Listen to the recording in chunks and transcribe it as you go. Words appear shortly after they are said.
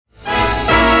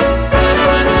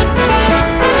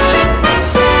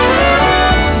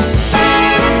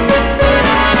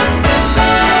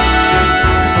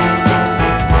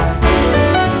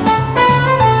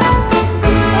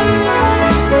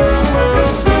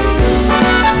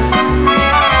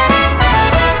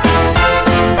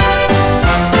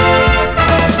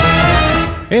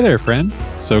Hey there, friend.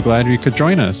 So glad you could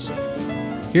join us.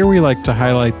 Here we like to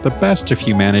highlight the best of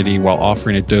humanity while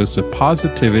offering a dose of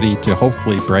positivity to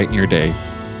hopefully brighten your day.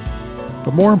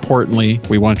 But more importantly,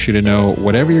 we want you to know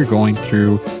whatever you're going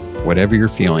through, whatever you're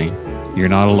feeling, you're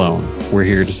not alone. We're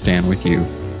here to stand with you.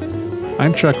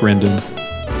 I'm Chuck Rendon.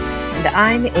 And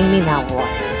I'm Amy Malloy.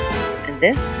 And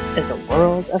this is A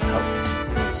World of Hopes.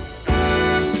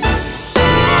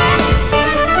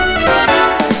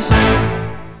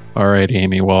 All right,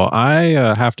 Amy. Well, I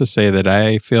have to say that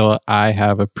I feel I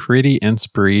have a pretty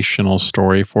inspirational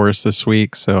story for us this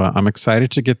week, so I'm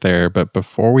excited to get there. But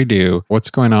before we do,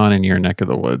 what's going on in your neck of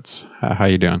the woods? How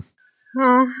you doing?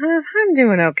 Oh, I'm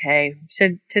doing okay.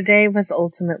 Today was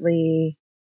ultimately,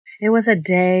 it was a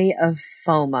day of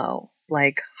FOMO,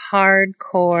 like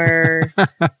hardcore,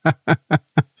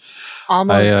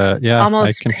 almost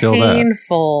I can feel that.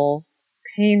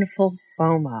 Painful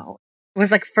FOMO. It was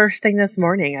like first thing this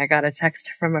morning, I got a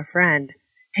text from a friend.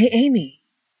 Hey, Amy,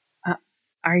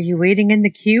 are you waiting in the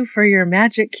queue for your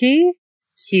magic key?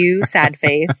 Cue, sad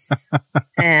face,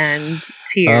 and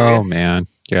tears. Oh, man.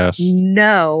 Yes.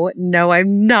 No,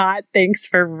 I'm not. Thanks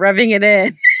for rubbing it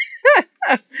in.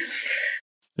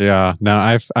 Yeah,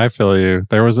 no, I feel you.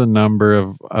 There was a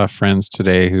number of friends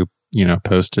today who,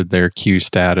 posted their queue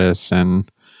status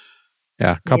and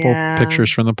a couple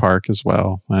pictures from the park as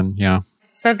well. And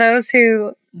So those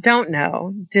who don't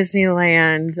know,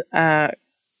 Disneyland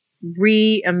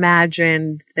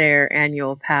reimagined their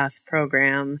annual pass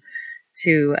program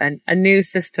to a new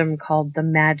system called the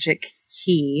Magic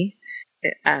Key.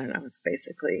 I don't know. It's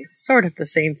basically sort of the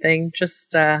same thing,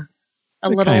 just a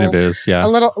little kind of is, yeah. A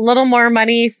little more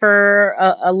money for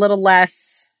a little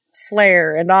less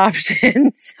flair and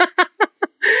options.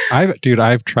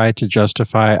 I've tried to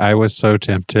justify. I was so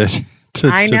tempted to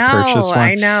purchase one.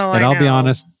 I know. And I'll be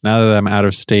honest, now that I'm out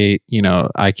of state,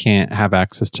 I can't have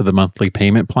access to the monthly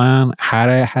payment plan. Had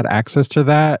I had access to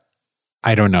that,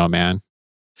 I don't know, man.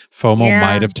 FOMO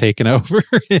might have taken over.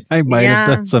 I might have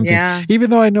done something,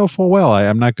 even though I know full well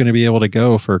I'm not going to be able to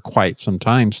go for quite some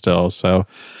time still. So,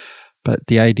 but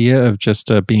the idea of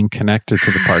just being connected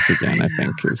to the park again, I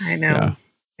think is. I know. Yeah.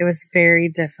 It was very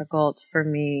difficult for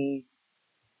me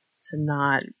to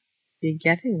not be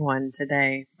getting one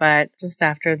today, but just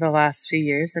after the last few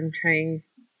years, I'm trying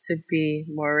to be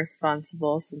more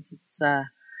responsible since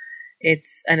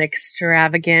it's an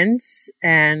extravagance,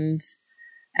 and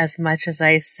as much as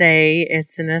I say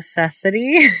it's a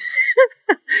necessity,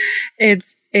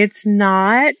 it's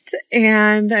not,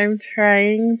 and I'm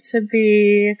trying to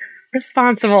be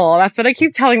responsible. That's what I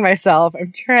keep telling myself.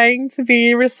 I'm trying to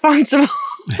be responsible.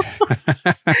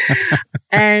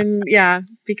 And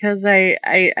because I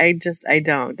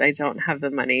don't have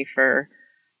the money for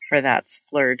that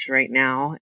splurge right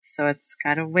now. So it's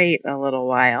got to wait a little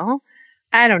while.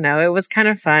 I don't know. It was kind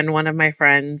of fun. One of my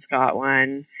friends got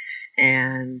one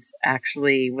and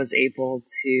actually was able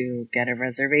to get a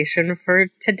reservation for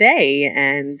today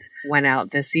and went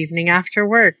out this evening after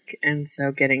work. And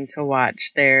so getting to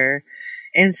watch their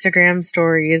Instagram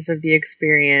stories of the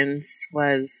experience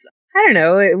was, I don't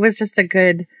know, it was just a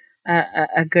good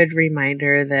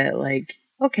reminder that, like,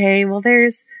 okay, well,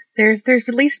 there's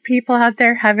at least people out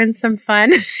there having some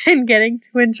fun and getting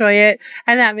to enjoy it.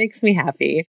 And that makes me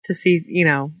happy to see,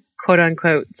 quote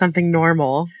unquote, something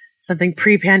normal, something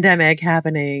pre-pandemic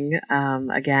happening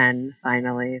again,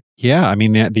 finally. Yeah. I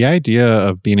mean, the idea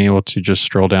of being able to just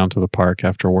stroll down to the park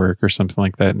after work or something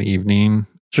like that in the evening,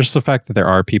 just the fact that there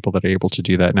are people that are able to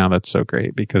do that now, that's so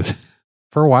great, because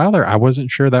for a while there, I wasn't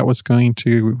sure that was going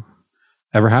to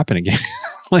ever happen again.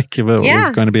 Like if it was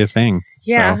going to be a thing.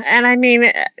 Yeah. So. And I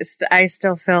mean, I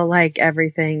still feel like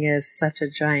everything is such a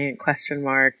giant question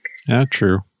mark. Yeah,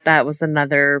 true. That was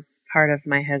another part of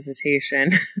my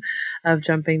hesitation of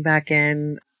jumping back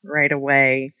in right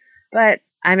away. But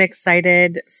I'm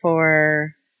excited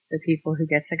for the people who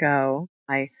get to go.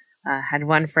 I had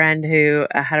one friend who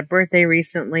had a birthday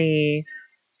recently,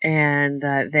 and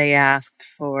they asked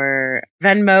for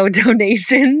Venmo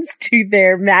donations to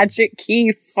their Magic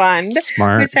Key fund,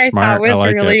 which I thought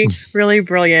was really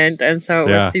brilliant. And so it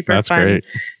was super fun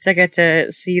to get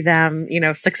to see them,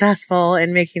 successful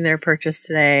in making their purchase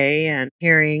today, and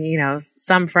hearing,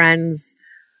 some friends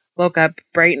woke up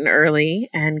bright and early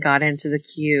and got into the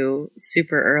queue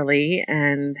super early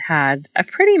and had a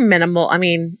pretty minimal,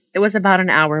 it was about an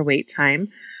hour wait time.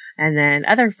 And then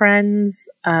other friends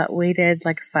waited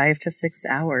like 5 to 6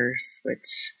 hours,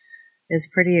 which is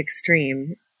pretty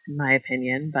extreme in my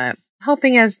opinion. But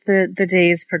hoping as the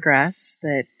days progress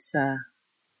that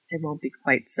it won't be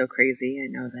quite so crazy. I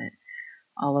know that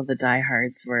all of the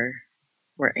diehards were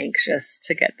anxious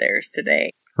to get theirs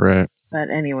today. Right. But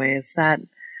anyways, that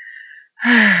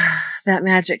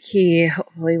magic key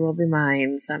hopefully will be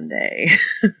mine someday.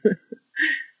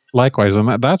 Likewise, and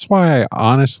that's why,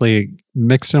 honestly,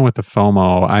 mixed in with the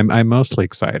FOMO, I'm mostly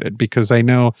excited because I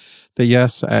know that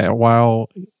yes, while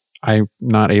I'm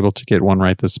not able to get one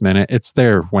right this minute, it's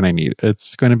there when I need it.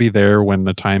 It's going to be there when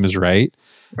the time is right.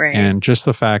 Right. And just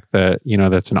the fact that,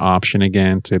 that's an option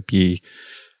again to be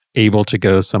able to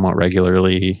go somewhat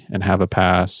regularly and have a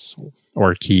pass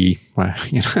or a key,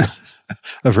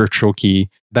 a virtual key,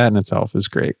 that in itself is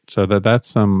great. So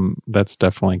that's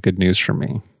definitely good news for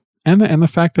me. And the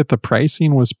fact that the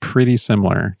pricing was pretty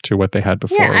similar to what they had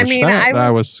before. Yeah, I mean, I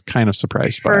was kind of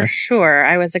surprised by. For sure.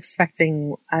 I was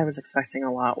expecting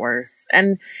a lot worse.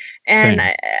 And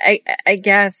I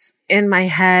guess in my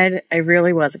head, I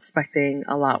really was expecting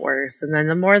a lot worse. And then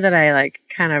the more that I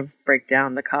kind of break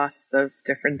down the costs of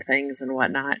different things and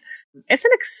whatnot, it's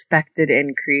an expected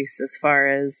increase as far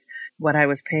as what I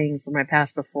was paying for my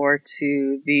pass before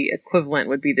to the equivalent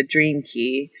would be the Dream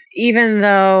Key. Even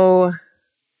though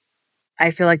I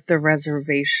feel like the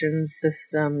reservation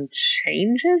system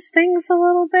changes things a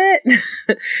little bit.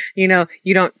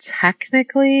 You don't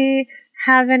technically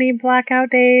have any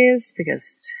blackout days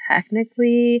because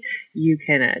technically you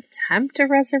can attempt a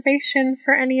reservation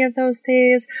for any of those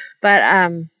days. But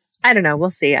I don't know.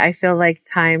 We'll see. I feel like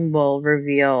time will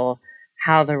reveal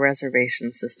how the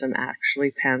reservation system actually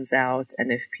pans out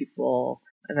and if people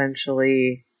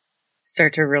eventually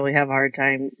start to really have a hard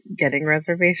time getting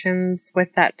reservations with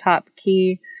that top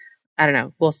key. I don't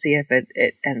know. We'll see if it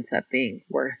ends up being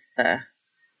worth the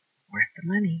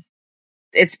money.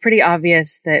 It's pretty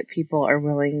obvious that people are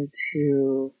willing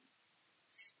to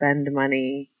spend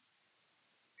money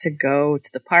to go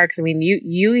to the parks. I mean,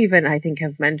 you even, I think,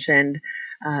 have mentioned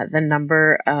the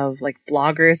number of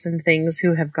bloggers and things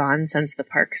who have gone since the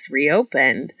parks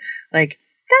reopened.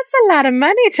 That's a lot of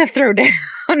money to throw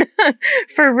down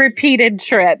for repeated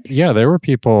trips. Yeah, there were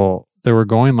people that were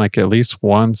going at least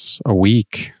once a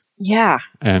week. Yeah.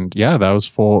 And yeah, that was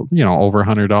full, over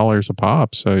 $100 a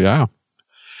pop. So yeah,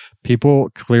 people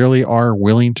clearly are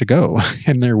willing to go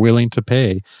and they're willing to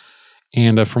pay.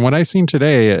 And from what I've seen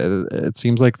today, it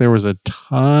seems like there was a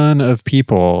ton of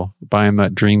people buying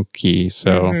that Dream Key.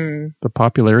 So the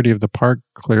popularity of the park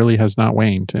clearly has not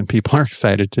waned and people are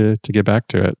excited to get back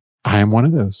to it. I am one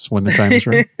of those when the time is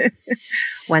right.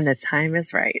 When the time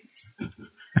is right.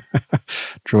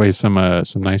 Enjoy some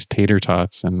nice tater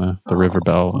tots in the River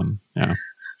Belle, and yeah.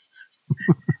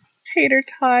 Tater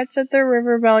tots at the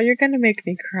River Belle. You're gonna make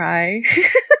me cry.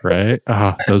 Right?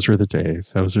 Those were the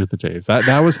days.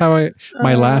 That was how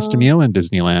my last meal in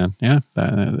Disneyland. Yeah,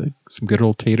 some good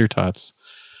old tater tots.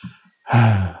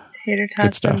 Tater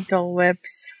tots and Dole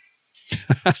Whips.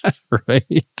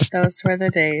 Right. Those were the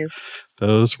days.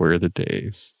 Those were the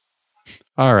days.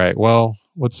 All right. Well,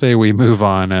 let's say we move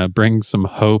on, bring some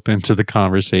hope into the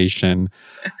conversation.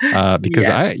 Because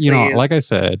yes, like I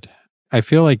said, I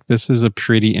feel like this is a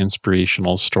pretty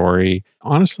inspirational story.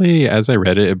 Honestly, as I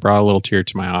read it, it brought a little tear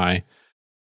to my eye.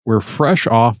 We're fresh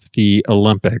off the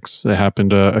Olympics. It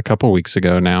happened a couple weeks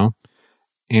ago now.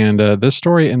 And this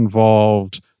story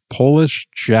involved Polish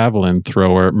javelin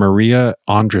thrower Maria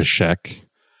Andrzejczyk,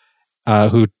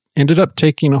 who ended up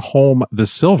taking home the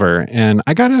silver. And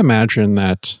I got to imagine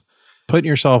that putting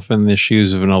yourself in the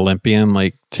shoes of an Olympian,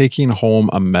 taking home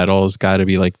a medal has got to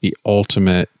be the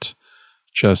ultimate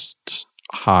just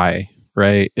high,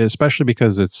 right? Especially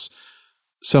because it's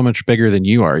so much bigger than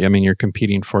you are. I mean, you're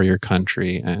competing for your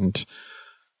country. And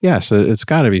yeah, so it's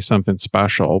got to be something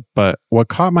special. But what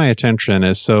caught my attention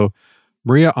is,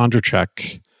 Maria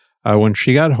Andrzejczyk, when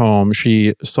she got home,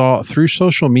 she saw through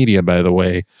social media, by the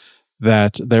way,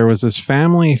 that there was this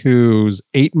family whose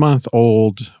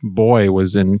 8-month-old boy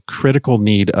was in critical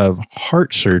need of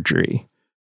heart surgery.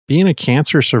 Being a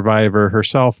cancer survivor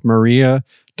herself, Maria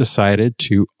decided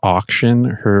to auction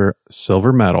her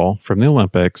silver medal from the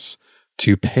Olympics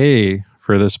to pay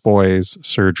for this boy's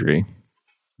surgery.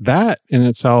 That in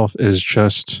itself is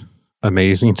just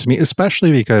amazing to me,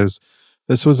 especially because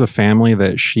this was a family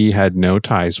that she had no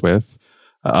ties with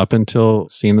up until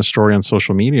seeing the story on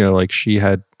social media. She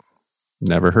had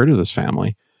never heard of this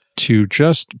family. To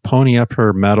just pony up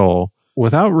her medal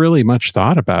without really much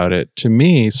thought about it, to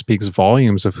me, speaks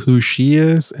volumes of who she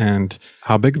is and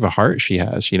how big of a heart she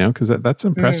has, because that's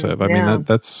impressive. Yeah. I mean,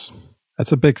 that's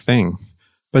a big thing.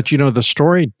 But, the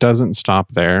story doesn't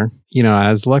stop there.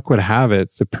 As luck would have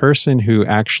it, the person who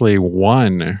actually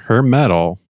won her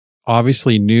medal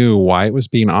obviously knew why it was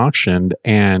being auctioned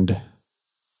and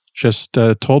just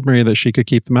told Maria that she could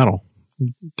keep the medal.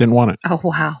 Didn't want it. Oh,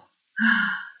 wow.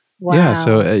 Wow. Yeah.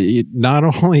 So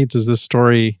not only does this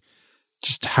story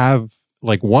just have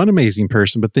like one amazing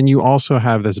person, but then you also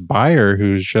have this buyer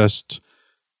who's just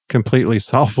completely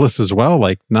selfless as well.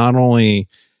 Like, not only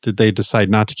did they decide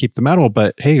not to keep the medal,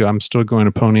 but hey, I'm still going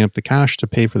to pony up the cash to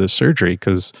pay for the surgery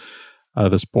because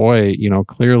this boy,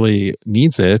 clearly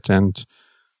needs it, and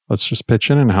let's just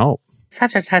pitch in and help.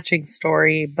 Such a touching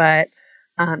story, but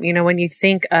when you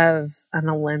think of an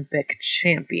Olympic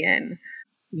champion,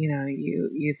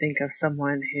 you think of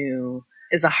someone who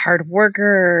is a hard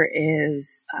worker,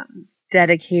 is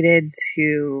dedicated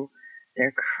to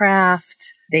their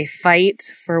craft. They fight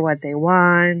for what they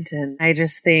want. And I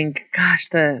just think, gosh,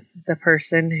 the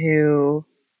person who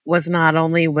was not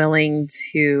only willing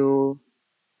to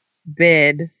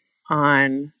bid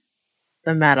on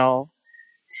the medal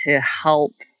to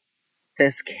help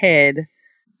this kid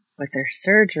with their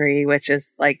surgery, which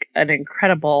is like an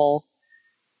incredible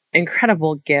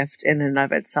gift in and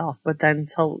of itself, but then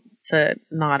to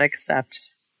not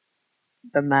accept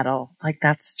the medal, like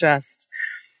that's just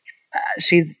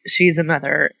she's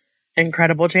another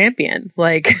incredible champion.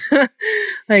 Like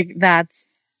like that's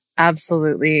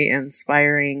absolutely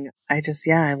inspiring. I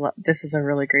love this. Is a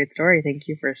really great story. Thank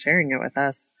you for sharing it with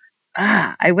us.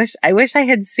 I wish I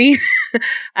had seen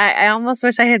I almost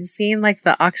wish I had seen like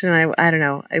the auction. I don't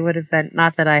know. It would have been,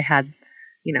 not that I had,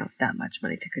 that much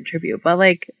money to contribute, but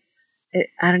like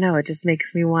I don't know. It just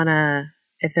makes me want to,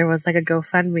 if there was like a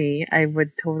GoFundMe, I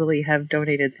would totally have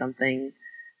donated something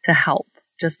to help,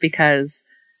 just because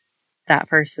that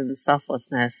person's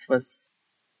selflessness was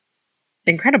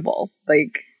incredible.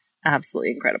 Like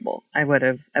absolutely incredible. I would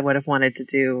have wanted to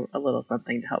do a little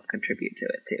something to help contribute to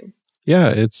it too. Yeah,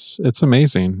 it's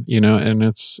amazing, and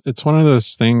it's one of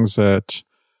those things that,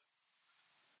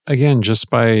 again,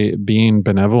 just by being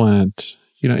benevolent,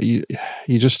 you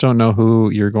just don't know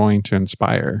who you're going to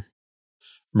inspire.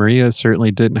 Maria certainly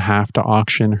didn't have to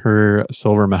auction her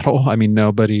silver medal. I mean,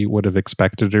 nobody would have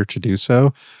expected her to do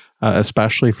so,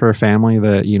 especially for a family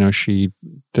that, she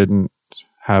didn't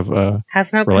have a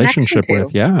relationship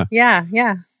with. Yeah. Yeah.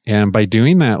 Yeah. And by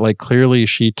doing that, like clearly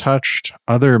she touched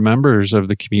other members of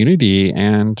the community,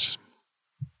 and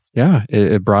yeah,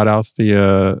 it brought out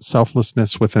the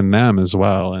selflessness within them as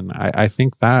well. And I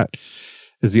think that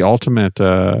is the ultimate,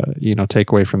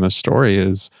 takeaway from this story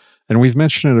is, and we've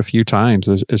mentioned it a few times,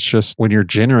 it's just when you're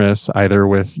generous, either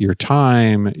with your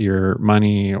time, your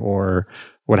money, or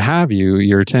what have you,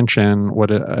 your attention,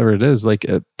 whatever it is, like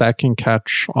that can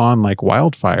catch on like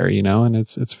wildfire, and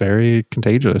it's very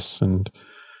contagious. And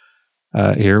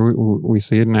here we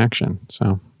see it in action.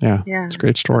 So yeah, it's a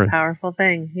great story. It's a powerful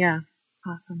thing. Yeah.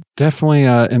 Awesome. Definitely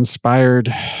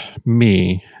inspired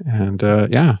me. And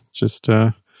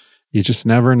you just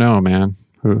never know, man,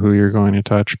 who you're going to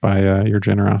touch by your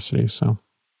generosity. So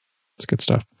it's good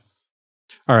stuff.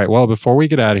 All right. Well, before we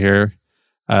get out of here,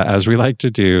 as we like to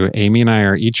do, Amy and I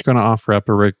are each going to offer up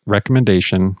a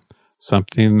recommendation,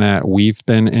 something that we've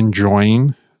been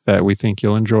enjoying that we think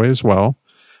you'll enjoy as well.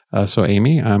 So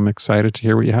Amy, I'm excited to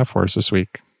hear what you have for us this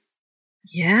week.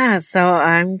 Yeah, so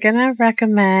I'm going to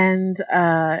recommend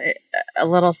a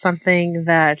little something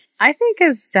that I think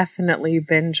is definitely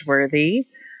binge-worthy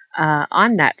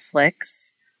on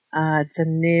Netflix. It's a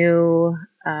new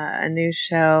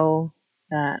show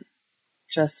that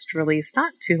just released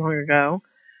not too long ago.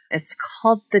 It's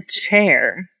called The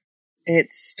Chair. It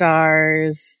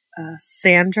stars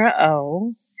Sandra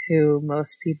Oh, who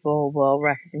most people will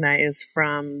recognize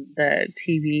from the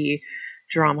TV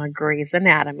drama Grey's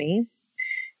Anatomy.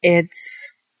 I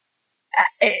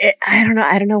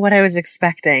don't know what I was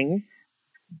expecting,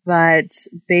 but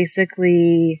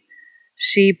basically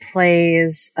she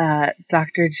plays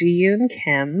Dr. Ji-yoon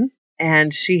Kim,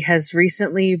 and she has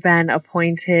recently been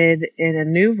appointed in a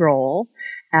new role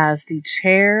as the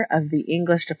chair of the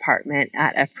English department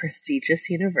at a prestigious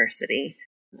university.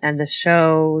 And the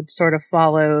show sort of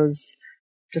follows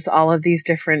just all of these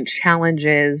different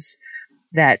challenges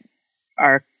that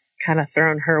are kind of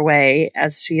thrown her way,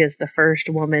 as she is the first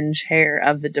woman chair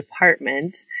of the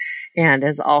department and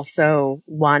is also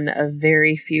one of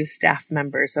very few staff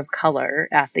members of color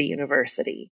at the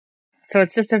university. So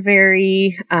it's just a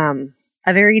very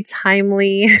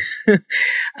timely,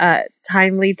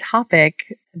 timely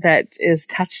topic that is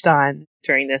touched on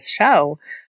during this show.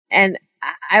 And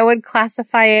I would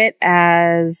classify it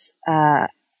as, I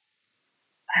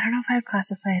don't know if I would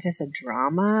classify it as a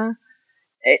drama.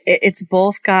 It's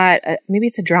both got, maybe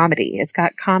it's a dramedy. It's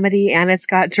got comedy and it's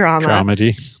got drama.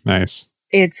 Dramedy, nice.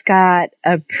 It's got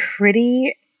a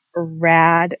pretty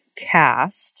rad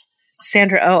cast.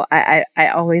 Sandra Oh, I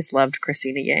always loved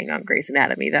Christina Yang on Grey's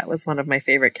Anatomy. That was one of my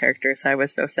favorite characters. I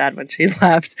was so sad when she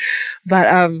left.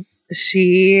 But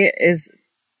she is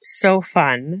so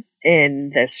fun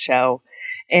in this show.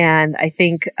 And I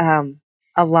think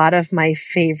a lot of my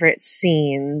favorite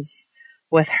scenes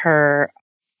with her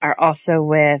are also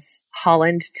with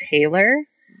Holland Taylor,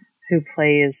 who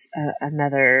plays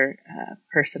another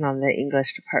person on the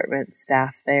English department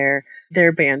staff there.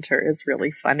 Their banter is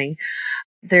really funny.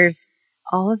 There's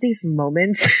all of these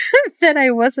moments that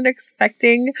I wasn't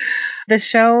expecting. The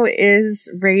show is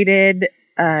rated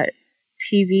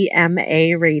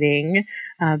TVMA rating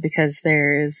because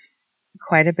there's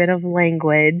quite a bit of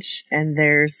language and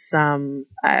there's some,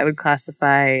 I would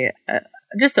classify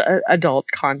just adult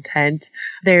content.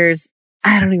 There's,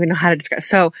 I don't even know how to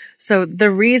describe. So the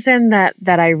reason that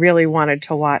I really wanted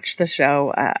to watch the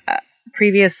show,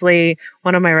 previously,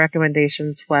 one of my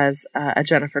recommendations was a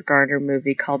Jennifer Garner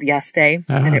movie called Yes Day.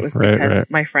 And it was because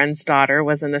my friend's daughter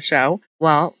was in the show.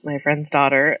 Well, my friend's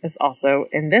daughter is also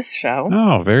in this show.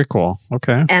 Oh, very cool.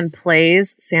 Okay. And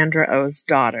plays Sandra Oh's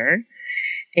daughter.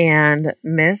 And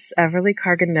Miss Everly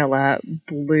Carganilla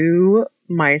blew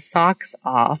my socks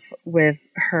off with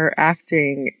her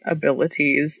acting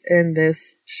abilities in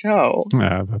this show.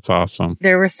 Yeah, that's awesome.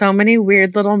 There were so many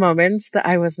weird little moments that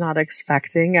I was not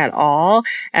expecting at all.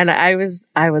 And I was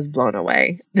blown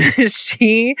away.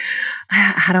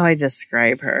 How do I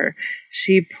describe her?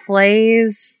 She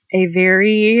plays a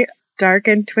very dark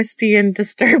and twisty and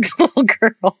disturbed little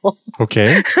girl.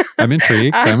 Okay. I'm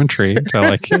intrigued. I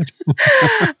like it.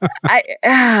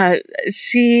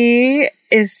 She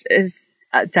is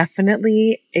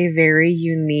definitely a very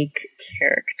unique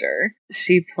character.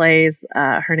 She plays,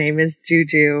 her name is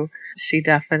Juju. She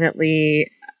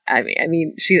definitely, I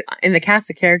mean, she, in the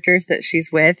cast of characters that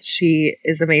she's with, she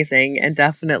is amazing and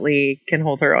definitely can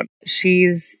hold her own.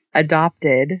 She's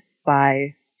adopted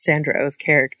by Sandra Oh's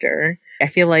character. I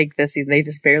feel like this season they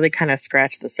just barely kind of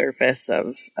scratched the surface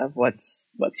of what's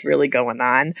really going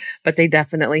on, but they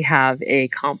definitely have a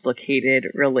complicated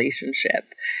relationship.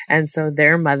 And so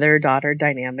their mother-daughter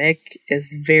dynamic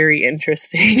is very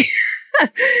interesting.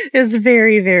 Is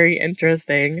very, very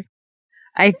interesting.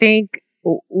 I think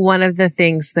one of the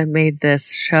things that made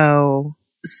this show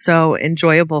so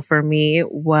enjoyable for me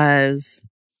was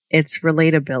its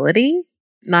relatability,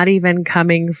 not even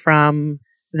coming from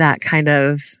that kind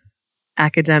of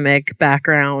academic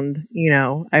background. You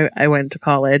know, I went to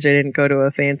college. I didn't go to a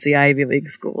fancy Ivy League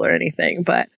school or anything,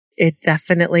 but it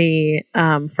definitely,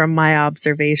 from my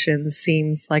observations,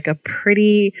 seems like a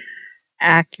pretty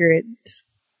accurate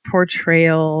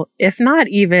portrayal, if not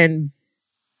even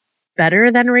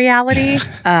better than reality,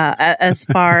 as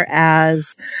far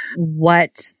as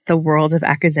what the world of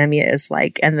academia is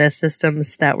like and the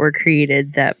systems that were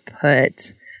created that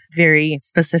put very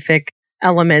specific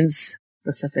elements,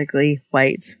 specifically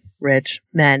white, rich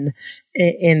men,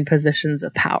 in positions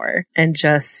of power, and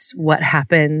just what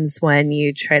happens when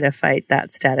you try to fight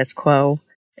that status quo.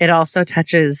 It also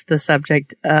touches the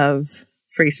subject of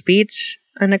free speech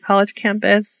on a college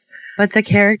campus, but the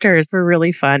characters were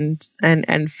really fun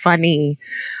and funny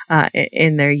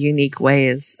in their unique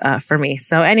ways for me.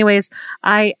 So anyways,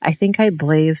 I think I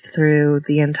blazed through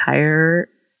the entire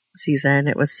season.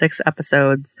 It was 6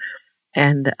 episodes.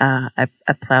 And I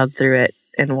plowed through it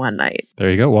in one night.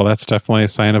 There you go. Well, that's definitely a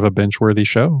sign of a binge-worthy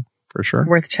show, for sure.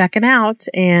 Worth checking out.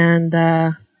 And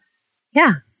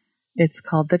yeah, it's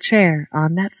called The Chair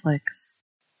on Netflix.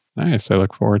 Nice. I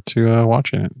look forward to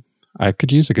watching it. I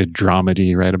could use a good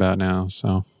dramedy right about now.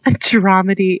 So a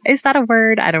dramedy. Is that a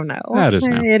word? I don't know. It is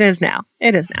now. It is now.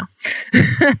 It is now.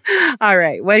 All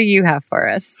right. What do you have for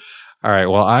us? All right.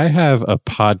 Well, I have a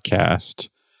podcast.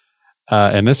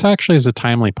 And this actually is a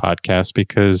timely podcast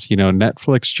because, you know,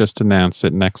 Netflix just announced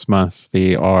that next month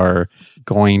they are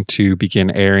going to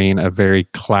begin airing a very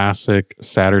classic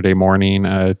Saturday morning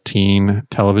teen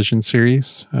television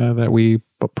series that we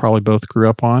probably both grew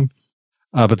up on.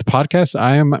 But the podcast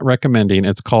I am recommending,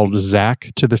 it's called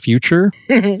Zack to the Future.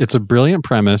 It's a brilliant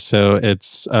premise. So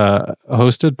it's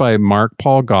hosted by Mark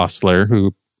Paul Gosselaar,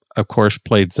 who, of course,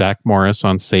 played Zach Morris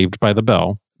on Saved by the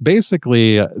Bell.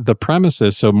 Basically, the premise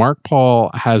is, so Mark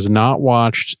Paul has not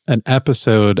watched an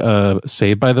episode of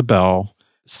Saved by the Bell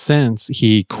since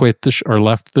he quit or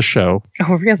left the show.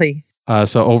 Oh, really?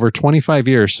 So over 25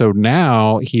 years. So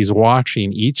now he's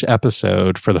watching each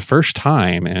episode for the first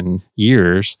time in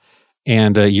years.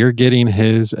 And you're getting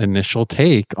his initial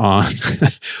take on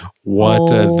what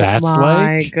that's like. Oh,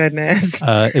 my goodness.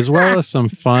 As well as some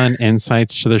fun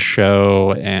insights to the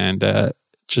show and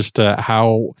just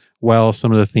how well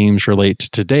some of the themes relate to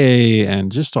today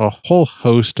and just a whole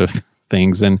host of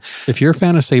things. And if you're a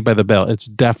fan of Saved by the Bell, it's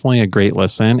definitely a great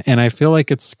listen. And I feel like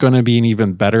it's going to be an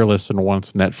even better listen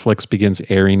once Netflix begins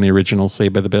airing the original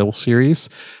Saved by the Bell series,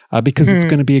 because it's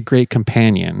going to be a great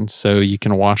companion. So you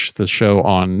can watch the show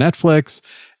on Netflix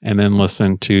and then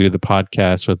listen to the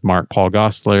podcast with Mark Paul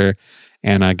Gosselaar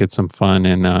and get some fun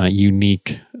and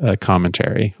unique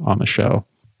commentary on the show.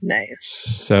 Nice.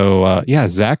 So,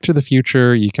 Zach to the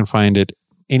Future, you can find it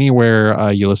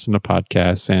anywhere you listen to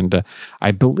podcasts. And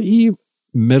I believe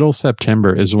middle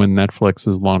September is when Netflix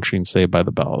is launching Saved by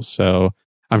the Bell. So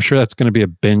I'm sure that's going to be a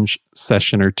binge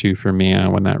session or two for me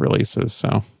when that releases.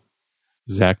 So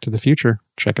Zach to the Future,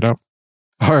 check it out.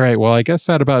 All right. Well, I guess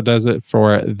that about does it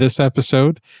for this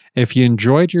episode. If you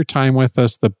enjoyed your time with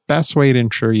us, the best way to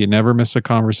ensure you never miss a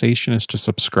conversation is to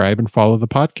subscribe and follow the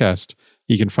podcast.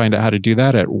 You can find out how to do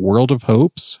that at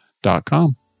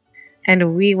worldofhopes.com.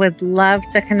 And we would love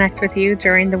to connect with you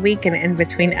during the week and in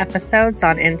between episodes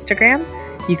on Instagram.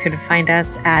 You can find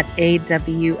us at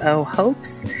AWO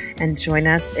Hopes and join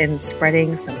us in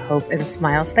spreading some hope and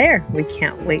smiles there. We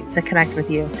can't wait to connect with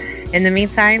you. In the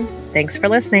meantime, thanks for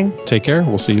listening. Take care.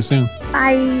 We'll see you soon.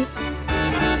 Bye.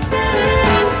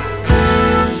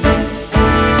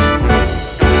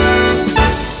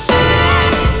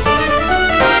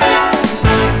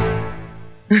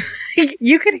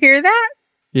 You could hear that?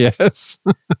 Yes.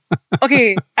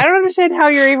 Okay, I don't understand how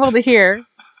you're able to hear.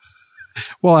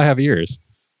 Well, I have ears.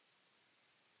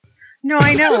 No,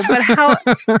 I know, but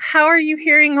how are you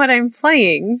hearing what I'm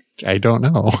playing? I don't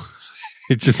know.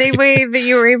 It just same way that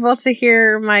you were able to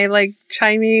hear my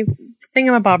chimey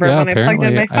thingamabobber when I plugged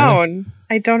in my phone.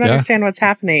 I don't understand what's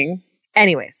happening.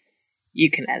 Anyways, you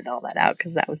can edit all that out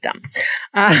because that was dumb.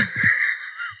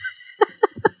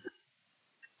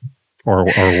 Or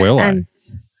will I?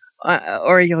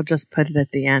 Or you'll just put it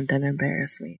at the end and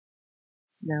embarrass me.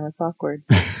 Now it's awkward.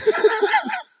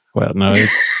 Well, no,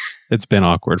 it's been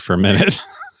awkward for a minute.